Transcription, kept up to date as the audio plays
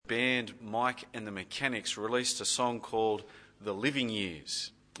band Mike and the Mechanics released a song called The Living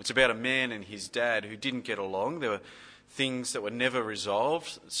Years. It's about a man and his dad who didn't get along. There were things that were never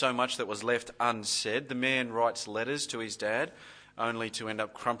resolved, so much that was left unsaid. The man writes letters to his dad, only to end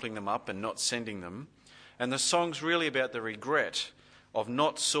up crumpling them up and not sending them. And the song's really about the regret of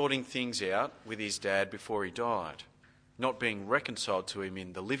not sorting things out with his dad before he died, not being reconciled to him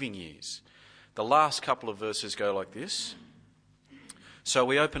in the living years. The last couple of verses go like this. So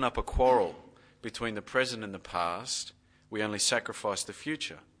we open up a quarrel between the present and the past. We only sacrifice the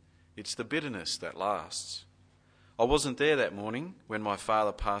future. It's the bitterness that lasts. I wasn't there that morning when my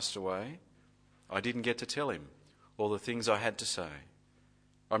father passed away. I didn't get to tell him all the things I had to say.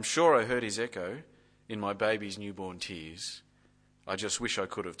 I'm sure I heard his echo in my baby's newborn tears. I just wish I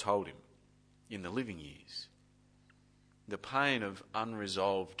could have told him in the living years. The pain of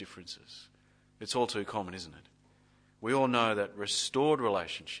unresolved differences. It's all too common, isn't it? We all know that restored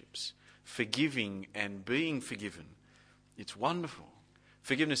relationships, forgiving and being forgiven, it's wonderful.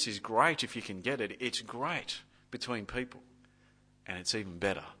 Forgiveness is great if you can get it. It's great between people. And it's even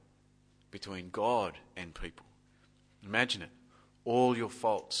better between God and people. Imagine it. All your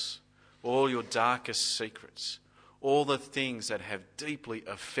faults, all your darkest secrets, all the things that have deeply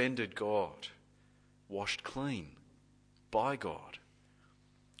offended God, washed clean by God.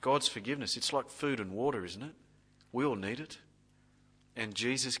 God's forgiveness, it's like food and water, isn't it? We all need it. And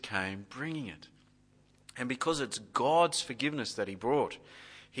Jesus came bringing it. And because it's God's forgiveness that he brought,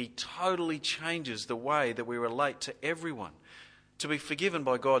 he totally changes the way that we relate to everyone. To be forgiven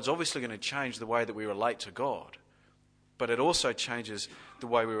by God's obviously going to change the way that we relate to God. But it also changes the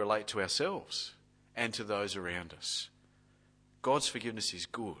way we relate to ourselves and to those around us. God's forgiveness is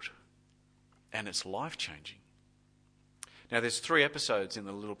good. And it's life-changing. Now, there's 3 episodes in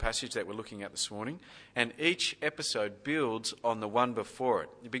the little passage that we're looking at this morning, and each episode builds on the one before it.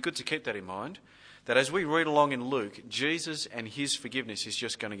 It'd be good to keep that in mind, that as we read along in Luke, Jesus and his forgiveness is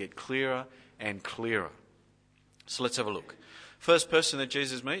just going to get clearer and clearer. So let's have a look. First person that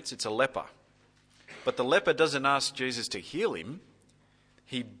Jesus meets, it's a leper. But the leper doesn't ask Jesus to heal him.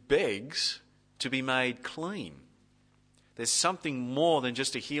 He begs to be made clean. There's something more than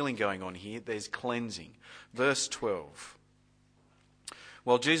just a healing going on here. There's cleansing. Verse 12.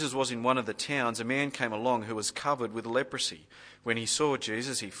 While Jesus was in one of the towns, a man came along who was covered with leprosy. When he saw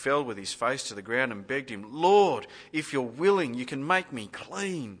Jesus, he fell with his face to the ground and begged him, Lord, if you're willing, you can make me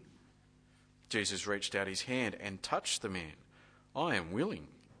clean. Jesus reached out his hand and touched the man. I am willing,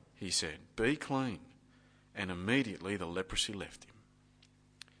 he said, be clean. And immediately the leprosy left him.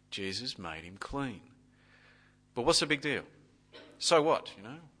 Jesus made him clean. But what's the big deal? So what,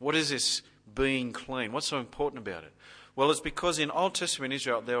 What is this being clean? What's so important about it? Well, it's because in Old Testament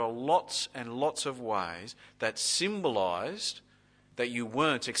Israel, there are lots and lots of ways that symbolised that you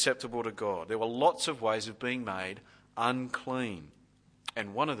weren't acceptable to God. There were lots of ways of being made unclean.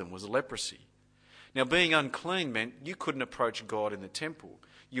 And one of them was leprosy. Now, being unclean meant you couldn't approach God in the temple.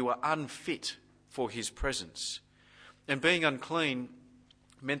 You were unfit for his presence. And being unclean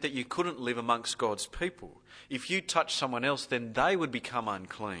meant that you couldn't live amongst God's people. If you touched someone else, then they would become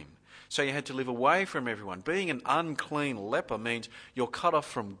unclean. So you had to live away from everyone. Being an unclean leper means you're cut off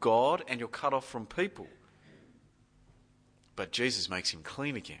from God and you're cut off from people. But Jesus makes him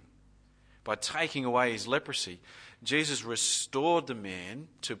clean again. By taking away his leprosy, Jesus restored the man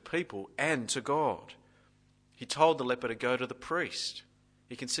to people and to God. He told the leper to go to the priest.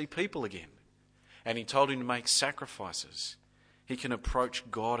 He can see people again. And he told him to make sacrifices. He can approach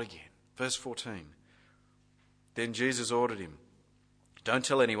God again. Verse 14. Then Jesus ordered him, don't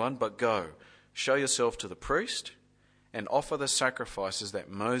tell anyone, but go, show yourself to the priest and offer the sacrifices that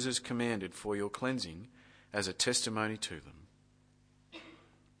Moses commanded for your cleansing as a testimony to them.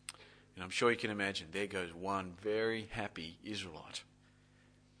 And I'm sure you can imagine, there goes one very happy Israelite,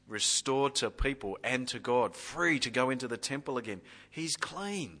 restored to people and to God, free to go into the temple again. He's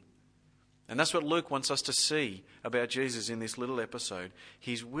clean. And that's what Luke wants us to see about Jesus in this little episode.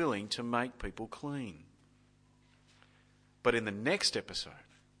 He's willing to make people clean. But in the next episode,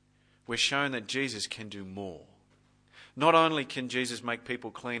 we're shown that Jesus can do more. Not only can Jesus make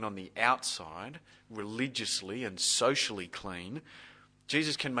people clean on the outside, religiously and socially clean,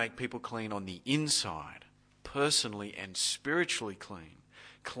 Jesus can make people clean on the inside, personally and spiritually clean,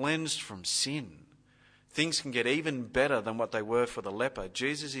 cleansed from sin. Things can get even better than what they were for the leper.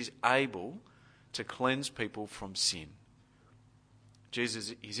 Jesus is able to cleanse people from sin.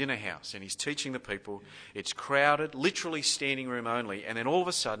 Jesus is in a house and he's teaching the people. It's crowded, literally standing room only. And then all of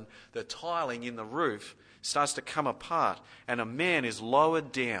a sudden, the tiling in the roof starts to come apart and a man is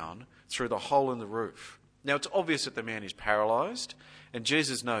lowered down through the hole in the roof. Now, it's obvious that the man is paralysed And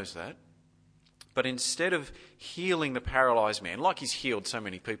Jesus knows that. But instead of healing the paralysed man, like he's healed so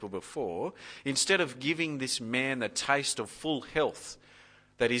many people before, instead of giving this man the taste of full health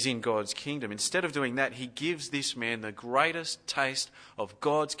that is in God's kingdom, instead of doing that, he gives this man the greatest taste of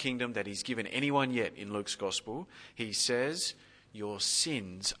God's kingdom that he's given anyone yet in Luke's Gospel. He says, your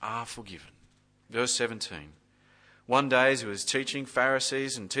sins are forgiven. Verse 17. One day as he was teaching,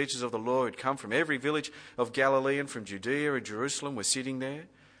 Pharisees and teachers of the law who had come from every village of Galilee and from Judea and Jerusalem were sitting there.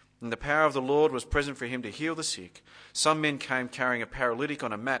 And the power of the Lord was present for him to heal the sick. Some men came carrying a paralytic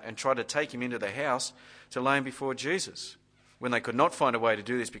on a mat and tried to take him into the house to lay him before Jesus. When they could not find a way to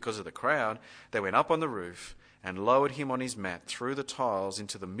do this because of the crowd, they went up on the roof and lowered him on his mat through the tiles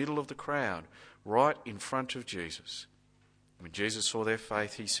into the middle of the crowd, right in front of Jesus. When Jesus saw their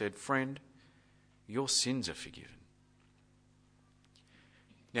faith, he said, "Friend, your sins are forgiven."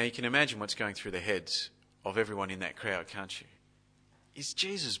 Now you can imagine what's going through the heads of everyone in that crowd, can't you? Is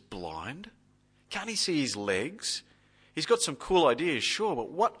Jesus blind? Can't he see his legs? He's got some cool ideas, sure, but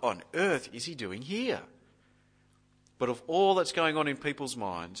what on earth is he doing here? But of all that's going on in people's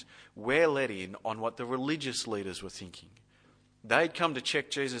minds, we're let in on what the religious leaders were thinking. They'd come to check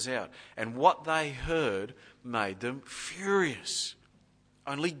Jesus out, and what they heard made them furious.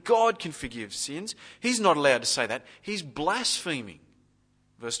 Only God can forgive sins. He's not allowed to say that. He's blaspheming.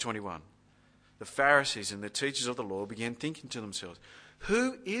 Verse 21. The Pharisees and the teachers of the law began thinking to themselves,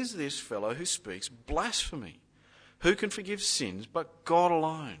 who is this fellow who speaks blasphemy? Who can forgive sins but God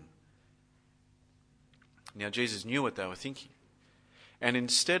alone? Now Jesus knew what they were thinking. And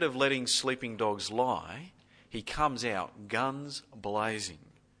instead of letting sleeping dogs lie, he comes out guns blazing.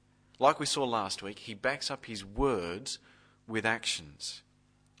 Like we saw last week, he backs up his words with actions.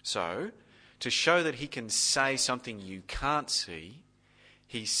 So, to show that he can say something you can't see,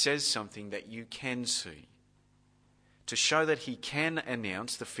 he says something that you can see. To show that he can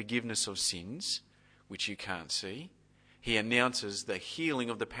announce the forgiveness of sins, which you can't see, he announces the healing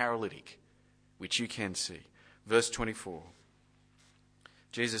of the paralytic, which you can see. Verse 24.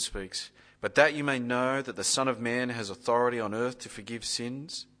 Jesus speaks, "But that you may know that the Son of Man has authority on earth to forgive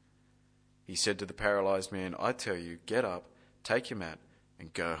sins," he said to the paralysed man, "I tell you, get up, take your mat,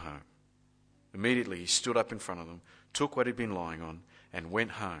 and go home." Immediately he stood up in front of them, took what he'd been lying on, and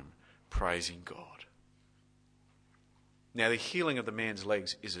went home, praising God. Now the healing of the man's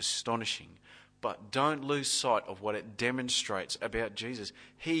legs is astonishing, but don't lose sight of what it demonstrates about Jesus.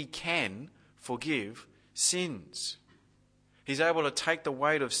 He can forgive sins. He's able to take the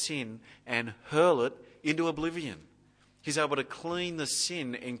weight of sin and hurl it into oblivion. He's able to clean the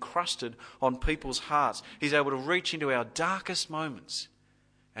sin encrusted on people's hearts. He's able to reach into our darkest moments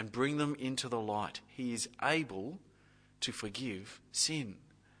and bring them into the light. He is able to forgive sin.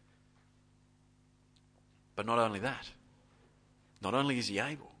 But not only that, not only is he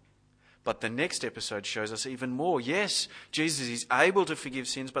able, but the next episode shows us even more. Yes, Jesus is able to forgive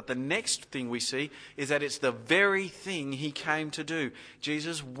sins, but the next thing we see is that it's the very thing he came to do.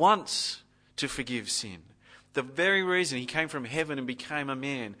 Jesus wants to forgive sin. The very reason he came from heaven and became a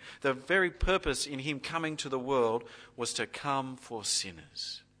man, the very purpose in him coming to the world was to come for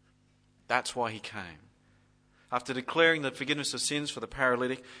sinners. That's why he came. After declaring the forgiveness of sins for the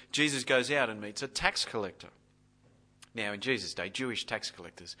paralytic, Jesus goes out and meets a tax collector. Now, in Jesus' day, Jewish tax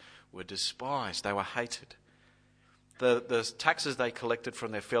collectors were despised. They were hated. The taxes they collected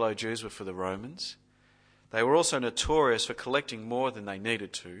from their fellow Jews were for the Romans. They were also notorious for collecting more than they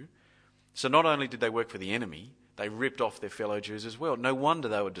needed to. So not only did they work for the enemy, they ripped off their fellow Jews as well. No wonder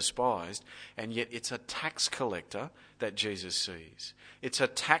they were despised. And yet it's a tax collector that Jesus sees. It's a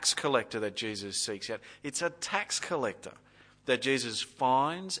tax collector that Jesus seeks out. It's a tax collector that Jesus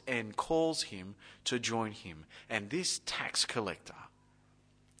finds and calls him to join him. And this tax collector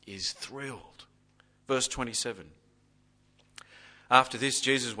is thrilled. Verse 27. After this,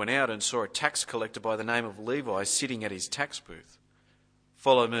 Jesus went out and saw a tax collector by the name of Levi sitting at his tax booth.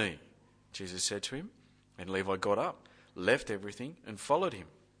 "Follow me," Jesus said to him. And Levi got up, left everything, and followed him.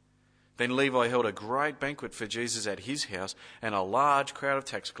 Then Levi held a great banquet for Jesus at his house, and a large crowd of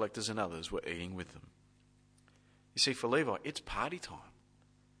tax collectors and others were eating with them. You see, for Levi, it's party time.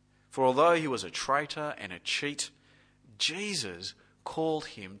 For although he was a traitor and a cheat, Jesus called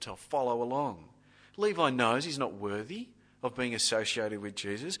him to follow along. Levi knows he's not worthy of being associated with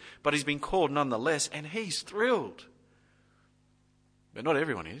Jesus, but he's been called nonetheless, and he's thrilled. But not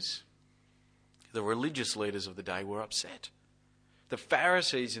everyone is. The religious leaders of the day were upset. The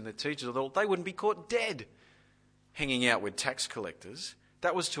Pharisees and the teachers of the law, they wouldn't be caught dead hanging out with tax collectors.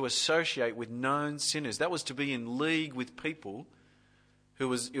 That was to associate with known sinners. That was to be in league with people it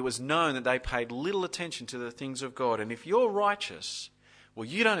was known that they paid little attention to the things of God. And if you're righteous, Well,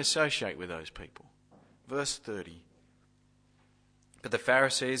 you don't associate with those people. Verse 30. But the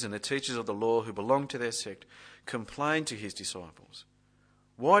Pharisees and the teachers of the law who belonged to their sect complained to his disciples,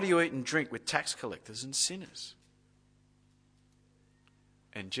 "Why do you eat and drink with tax collectors and sinners?"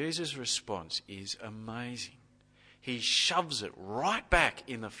 And Jesus' response is amazing. He shoves it right back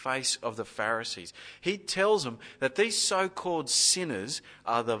in the face of the Pharisees. He tells them that these so-called sinners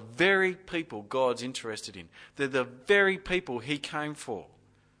are the very people God's interested in. They're the very people he came for.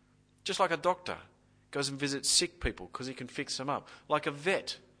 Just like a doctor goes and visits sick people because he can fix them up. Like a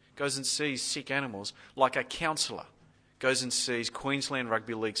vet goes and sees sick animals. Like a counsellor goes and sees Queensland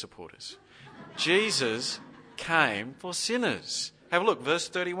Rugby League supporters. Jesus came for sinners. Have a look, verse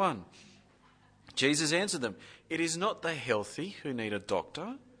 31. Jesus answered them, "It is not the healthy who need a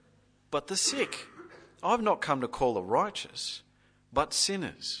doctor, but the sick. I've not come to call the righteous, but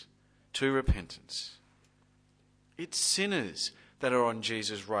sinners to repentance." It's sinners that are on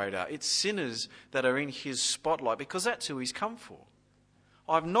Jesus' radar. It's sinners that are in his spotlight, because that's who he's come for.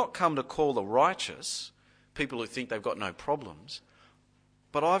 I've not come to call the righteous, people who think they've got no problems,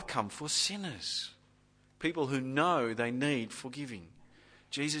 but I've come for sinners, people who know they need forgiving.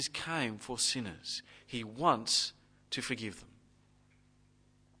 Jesus came for sinners. He wants to forgive them.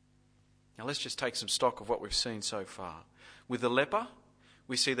 Now let's just take some stock of what we've seen so far. With the leper,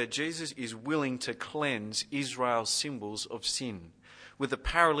 we see that Jesus is willing to cleanse Israel's symbols of sin. With the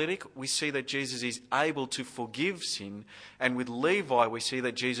paralytic, we see that Jesus is able to forgive sin. And with Levi, we see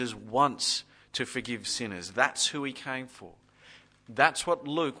that Jesus wants to forgive sinners. That's who he came for. That's what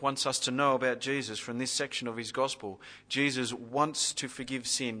Luke wants us to know about Jesus from this section of his gospel. Jesus wants to forgive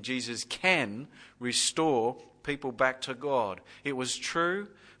sin. Jesus can restore people back to God. It was true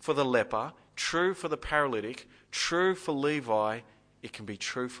for the leper, true for the paralytic, true for Levi. It can be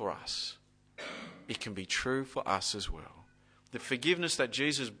true for us. It can be true for us as well. The forgiveness that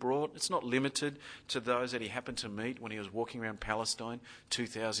Jesus brought, it's not limited to those that he happened to meet when he was walking around Palestine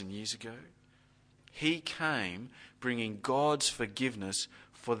 2,000 years ago. He came bringing God's forgiveness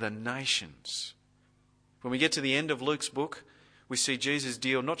for the nations. When we get to the end of Luke's book, we see Jesus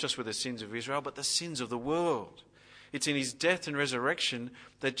deal not just with the sins of Israel, but the sins of the world. It's in his death and resurrection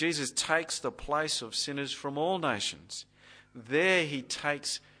that Jesus takes the place of sinners from all nations. There he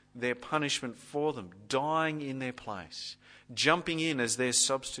takes their punishment for them, dying in their place, jumping in as their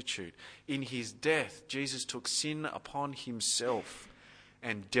substitute. In his death, Jesus took sin upon himself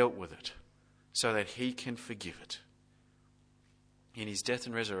and dealt with it, so that he can forgive it. In his death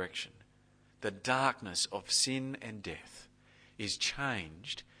and resurrection, the darkness of sin and death is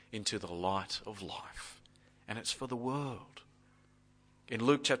changed into the light of life. And it's for the world. In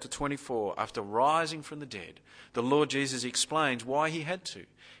Luke chapter 24, after rising from the dead, the Lord Jesus explains why he had to.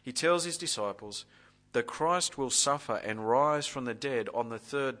 He tells his disciples that Christ will suffer and rise from the dead on the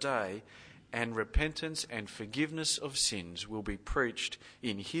third day, and repentance and forgiveness of sins will be preached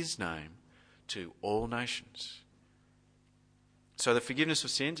in his name to all nations. So the forgiveness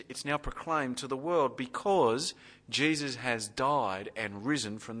of sins, it's now proclaimed to the world because Jesus has died and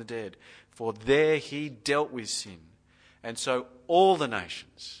risen from the dead. For there he dealt with sin. And so all the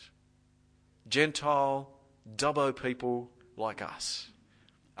nations, Gentile, Dubbo people like us,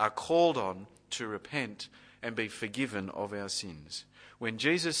 are called on to repent and be forgiven of our sins. When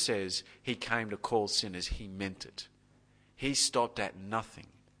Jesus says he came to call sinners, he meant it. He stopped at nothing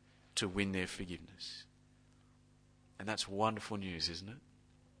to win their forgiveness. And that's wonderful news, isn't it?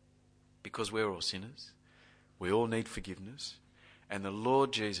 Because we're all sinners. We all need forgiveness. And the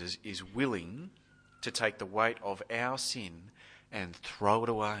Lord Jesus is willing to take the weight of our sin and throw it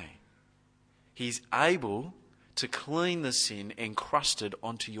away. He's able to clean the sin encrusted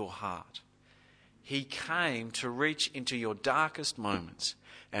onto your heart. He came to reach into your darkest moments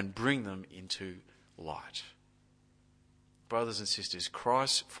and bring them into light. Brothers and sisters,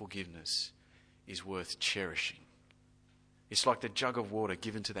 Christ's forgiveness is worth cherishing. It's like the jug of water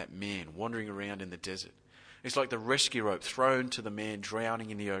given to that man wandering around in the desert. It's like the rescue rope thrown to the man drowning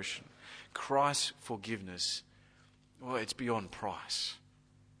in the ocean. Christ's forgiveness, well, it's beyond price.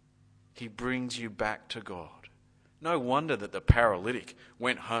 He brings you back to God. No wonder that the paralytic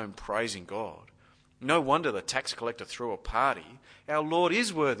went home praising God. No wonder the tax collector threw a party. Our Lord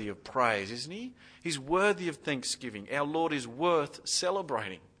is worthy of praise, isn't he? He's worthy of thanksgiving. Our Lord is worth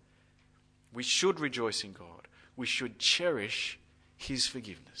celebrating. We should rejoice in God. We should cherish his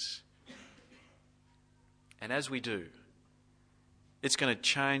forgiveness. And as we do, it's going to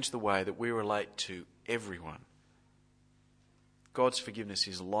change the way that we relate to everyone. God's forgiveness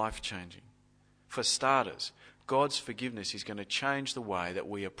is life-changing. For starters, God's forgiveness is going to change the way that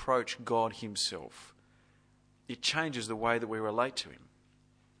we approach God himself. It changes the way that we relate to him.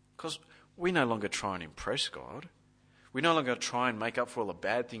 Because we no longer try and impress God. We no longer try and make up for all the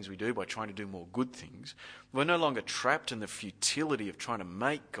bad things we do by trying to do more good things. We're no longer trapped in the futility of trying to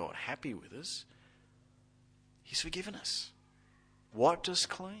make God happy with us. He's forgiven us, wiped us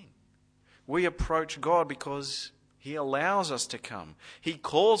clean. We approach God because He allows us to come. He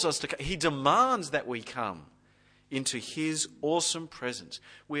calls us to come. He demands that we come into His awesome presence.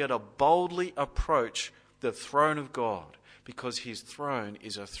 We are to boldly approach the throne of God because His throne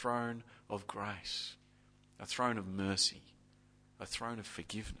is a throne of grace, a throne of mercy, a throne of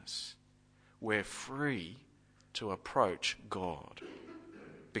forgiveness. We're free to approach God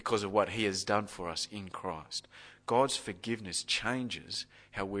because of what He has done for us in Christ. God's forgiveness changes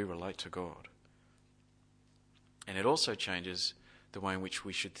how we relate to God. And it also changes the way in which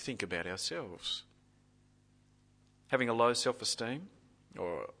we should think about ourselves. Having a low self-esteem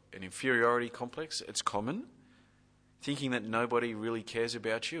or an inferiority complex, it's common. Thinking that nobody really cares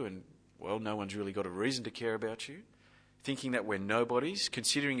about you and, well, no one's really got a reason to care about you. Thinking that we're nobodies,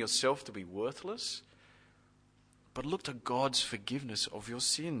 considering yourself to be worthless. But look to God's forgiveness of your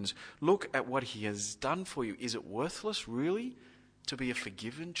sins. Look at what He has done for you. Is it worthless, really, to be a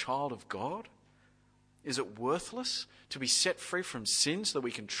forgiven child of God? Is it worthless to be set free from sin so that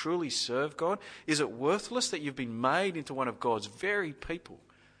we can truly serve God? Is it worthless that you've been made into one of God's very people,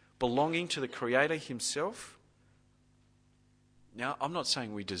 belonging to the Creator Himself? Now, I'm not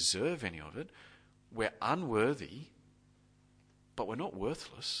saying we deserve any of it. We're unworthy, but we're not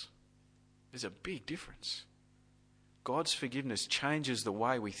worthless. There's a big difference. God's forgiveness changes the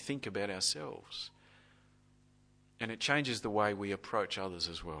way we think about ourselves, and it changes the way we approach others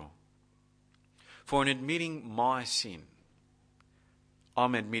as well. For in admitting my sin,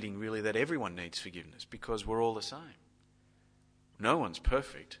 I'm admitting really that everyone needs forgiveness because we're all the same. No one's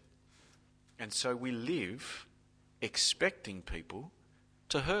perfect. And so we live expecting people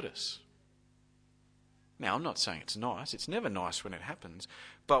to hurt us. Now, I'm not saying it's nice. It's never nice when it happens.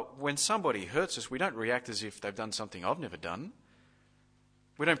 But when somebody hurts us, we don't react as if they've done something I've never done.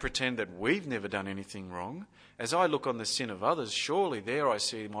 We don't pretend that we've never done anything wrong. As I look on the sin of others, surely there I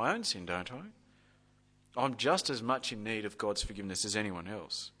see my own sin, don't I? I'm just as much in need of God's forgiveness as anyone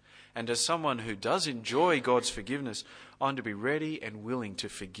else. And as someone who does enjoy God's forgiveness, I'm to be ready and willing to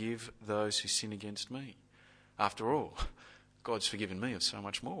forgive those who sin against me. After all, God's forgiven me of so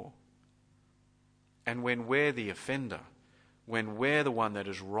much more. And when we're the offender, when we're the one that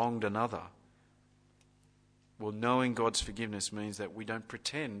has wronged another, well, knowing God's forgiveness means that we don't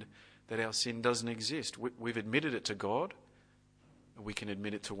pretend that our sin doesn't exist. We've admitted it to God, and we can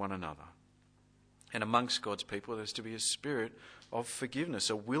admit it to one another. And amongst God's people, there's to be a spirit of forgiveness,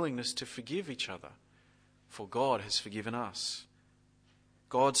 a willingness to forgive each other, for God has forgiven us.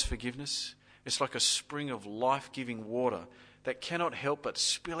 God's forgiveness is like a spring of life-giving water that cannot help but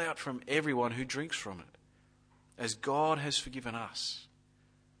spill out from everyone who drinks from it. As God has forgiven us,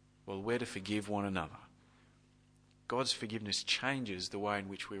 well, we're to forgive one another. God's forgiveness changes the way in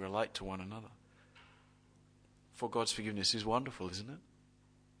which we relate to one another. For God's forgiveness is wonderful, isn't it?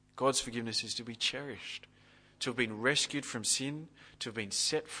 God's forgiveness is to be cherished, to have been rescued from sin, to have been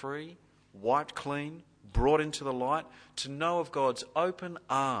set free, wiped clean, brought into the light, to know of God's open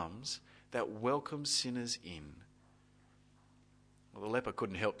arms that welcome sinners in. Well, the leper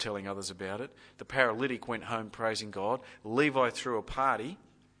couldn't help telling others about it. The paralytic went home praising God. Levi threw a party.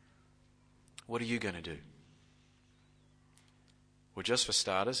 What are you going to do? Well, just for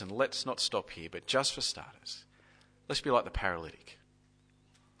starters, and let's not stop here, but just for starters, let's be like the paralytic.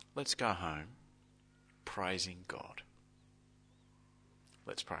 Let's go home praising God.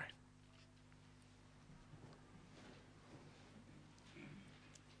 Let's pray.